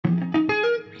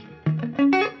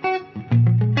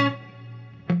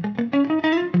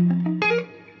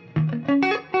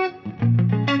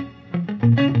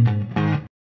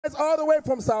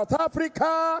from South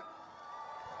Africa,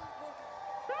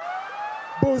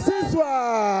 Busiswa.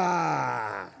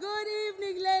 Good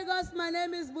evening, Lagos. My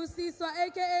name is Busiswa,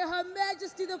 aka Her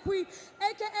Majesty the Queen,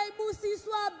 aka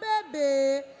Busiswa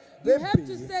Bebe. You have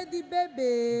to say the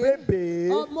baby. Baby.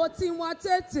 Oh, Motinwa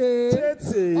Tete.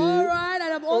 Tete. All right,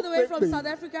 and I'm all the way from South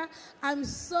Africa. I'm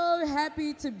so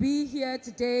happy to be here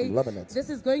today. I'm loving it. This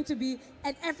is going to be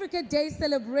an Africa Day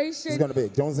celebration. It's going to be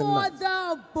Johnson for night.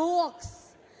 the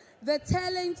books, the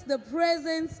talents, the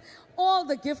presence. All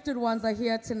the gifted ones are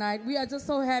here tonight. We are just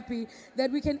so happy that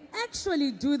we can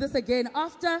actually do this again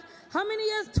after how many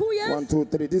years? 2 years? 1, 2,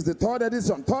 3. This is the third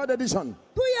edition.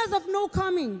 2 years of no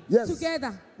coming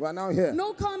together. We are now here.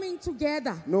 No coming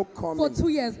together. No coming. For 2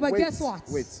 years. But guess what?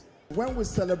 Wait. When we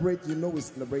celebrate, you know we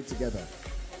celebrate together.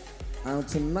 And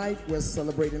tonight we're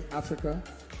celebrating Africa.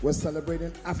 We're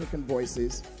celebrating African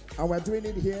voices. And we're doing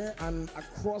it here and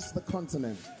across the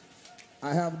continent.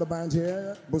 I have the band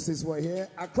here, Busiswa here.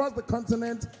 Across the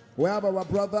continent, we have our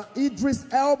brother Idris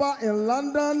Elba in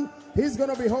London. He's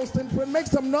going to be hosting. Make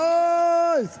some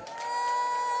noise!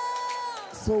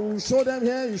 So show them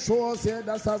here, you show us here.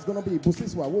 That's how it's going to be.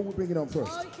 Busiswa, what we bringing on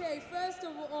first? Okay, first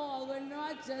of all, we're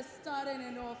not just starting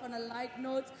it off on a light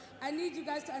note. I need you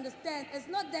guys to understand, it's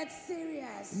not that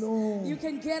serious. No. You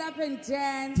can get up and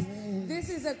dance. This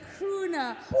is a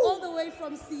crooner all the way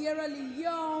from Sierra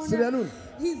Leone. Sierra Leone.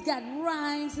 He's got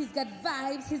rhymes, he's got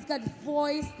vibes, he's got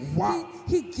voice. Wow.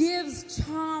 He gives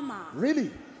charm.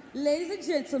 Really? Ladies and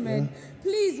gentlemen,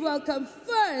 please welcome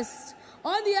first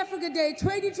on the Africa Day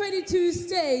 2022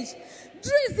 stage,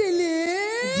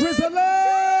 Drizilik.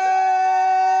 Drizilik!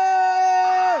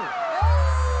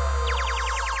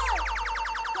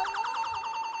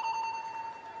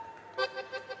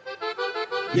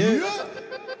 Yeah.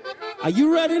 Are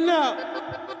you ready now?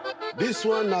 This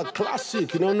one a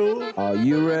classic, you don't know? Are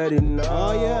you ready now?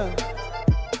 Oh yeah.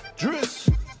 Driz.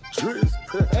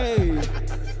 Hey,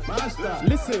 Master.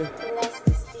 listen.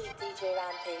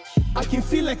 I can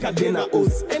feel like I dinner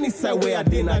host any side where I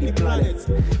dinner the planet.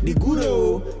 The good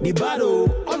the bad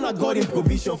all I got in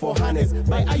provision for harness.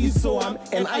 By how you saw am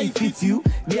and how you fit you,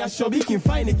 they are sure can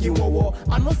find a king war.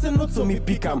 I not say not to me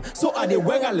pick am. So are they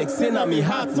wear like saying I'm me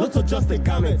heart, not to just a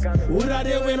garment. Would I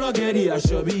they when not get it, I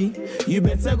should be. You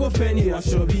better go fenny, I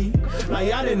should be. Now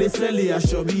y'all in the sell I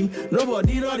should be.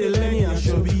 Nobody know the learning, I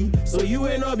should be. So you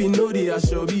ain't not be know the I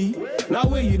should be. Now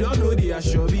when you don't know the I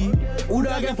should be. Would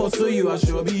I get for so you I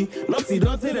should be. Not see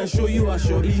don't tell and show you I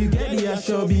should be. If you get the I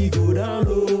should be, go down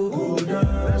low, go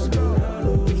down, let's go down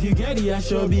low. If you get the I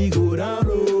should be, go down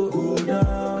low, go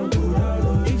down, go down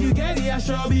low. If you get the I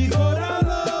should be, go down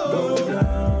low, go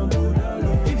down, go down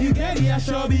low. If you get the I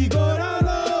should be, go down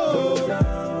low, go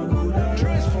down, go down.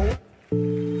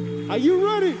 Are you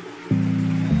ready?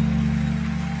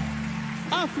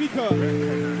 Africa.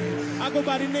 I go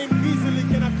by the name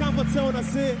Drizilik and I come for town and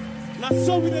say, now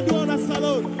so we do on a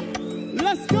salon.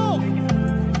 Let's go!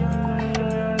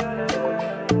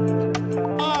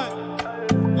 Alright,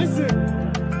 listen.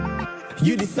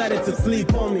 You decided to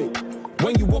sleep on me.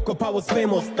 When you woke up, I was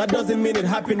famous. That doesn't mean it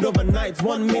happened overnight.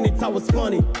 1 minute, I was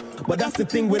funny. But that's the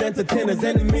thing with entertainers.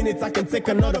 Any minute, I can take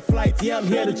another flight. Yeah, I'm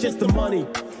here to chase the money.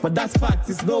 But that's fact,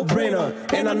 it's no brainer.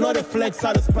 And another flex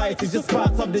out of spite. It's just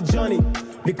part of the journey.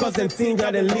 Because them things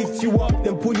gotta lift you up,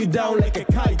 then pull you down like a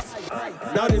kite.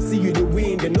 Now they see you the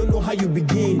win, they don't know how you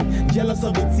begin. Jealous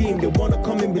of the team, they wanna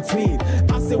come in between.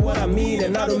 I say what I mean,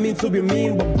 and I don't mean to be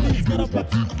mean, but please get up at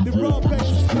the wrong place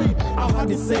to sleep. I'll have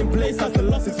the same place as the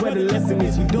loss is where the lesson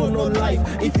is. You don't know life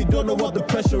if you don't know what the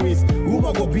pressure is.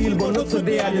 Rumor go build, but not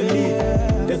today I believe.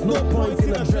 There's no point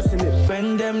in addressing it.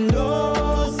 When them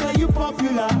know say you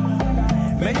popular,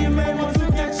 many men want to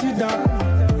get you down.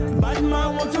 Bad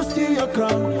man want to steal your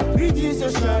crown, reduce your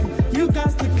shine, you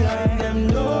got to climb. Them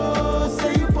know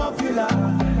say you popular,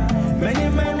 many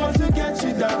men want to get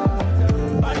you down.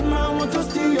 Bad man want to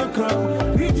steal your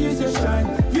crown, reduce your shine,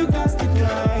 you got to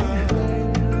climb.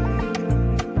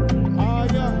 Oh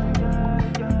yeah,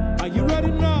 are you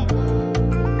ready now?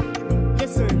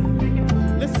 Listen,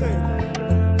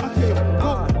 okay,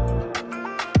 go.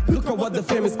 Look at what the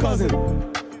fame is causing.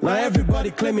 Now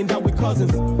everybody claiming that we're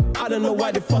cousins. I don't know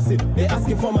why they fuss it. They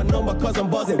asking for my number cause I'm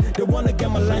buzzing. They wanna get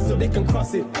my line so they can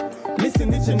cross it.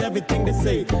 Listen each and everything they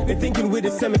say. They thinking we're the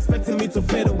same, expecting me to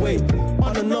fade away.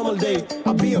 On a normal day,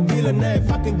 I'll be a billionaire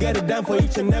if I can get it done for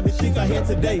each and every chick I hear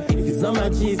today. If it's not my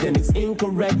G's, then it's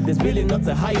incorrect. There's really not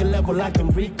a higher level I can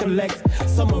recollect.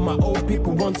 Some of my old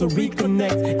people want to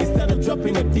reconnect. Instead of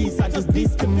dropping a diss, I just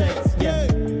disconnect. Yeah.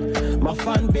 My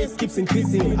fan base keeps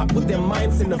increasing. I put their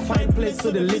minds in a fine place so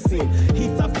they listen.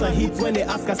 Hit after hit, when they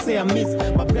ask, I say I miss.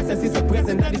 My presence is a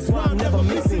present, that is why I'm never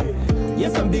missing.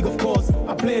 Yes, I'm big, of course.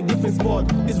 I play a different sport.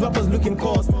 These rappers looking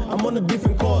cost. I'm on a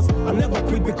different course. I never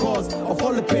quit because of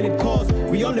all the paid it cost.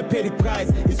 We all pay the price.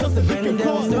 It's just a different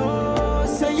cost. No,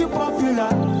 say you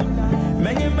popular.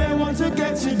 Many men want to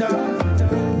get you down.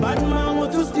 Bad man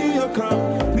want to steal your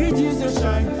crown. Reduce your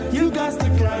shine. You got to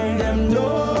climb them.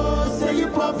 No, say you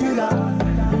popular.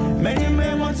 Many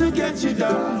men want to get you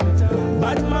down.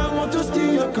 Bad man want to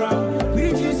steal your crown.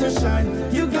 Reduce your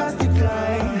shine. You got to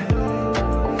climb.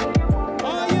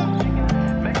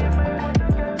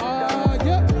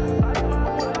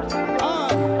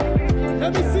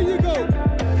 Let me see you go.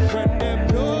 When them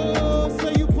know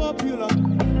say you popular.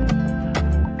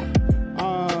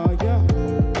 Yeah.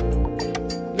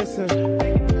 Listen.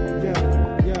 Yeah.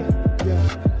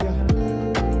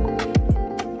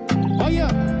 Oh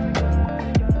yeah.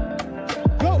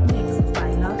 Go. Mixed by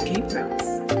Lucky Prince.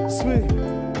 Sweet.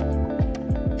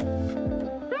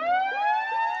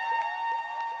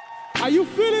 Are you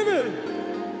feeling it?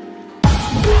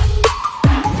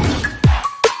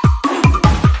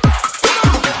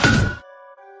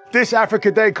 This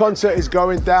Africa Day concert is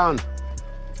going down.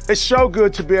 It's so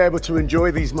good to be able to enjoy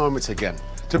these moments again,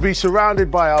 to be surrounded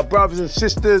by our brothers and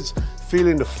sisters,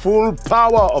 feeling the full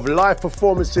power of live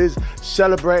performances,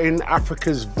 celebrating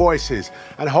Africa's voices,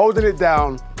 and holding it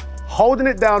down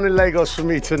in Lagos for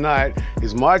me tonight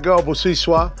is my girl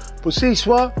Busiswa.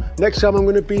 Busiswa, next time I'm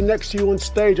going to be next to you on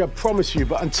stage, I promise you.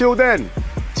 But until then,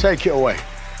 take it away.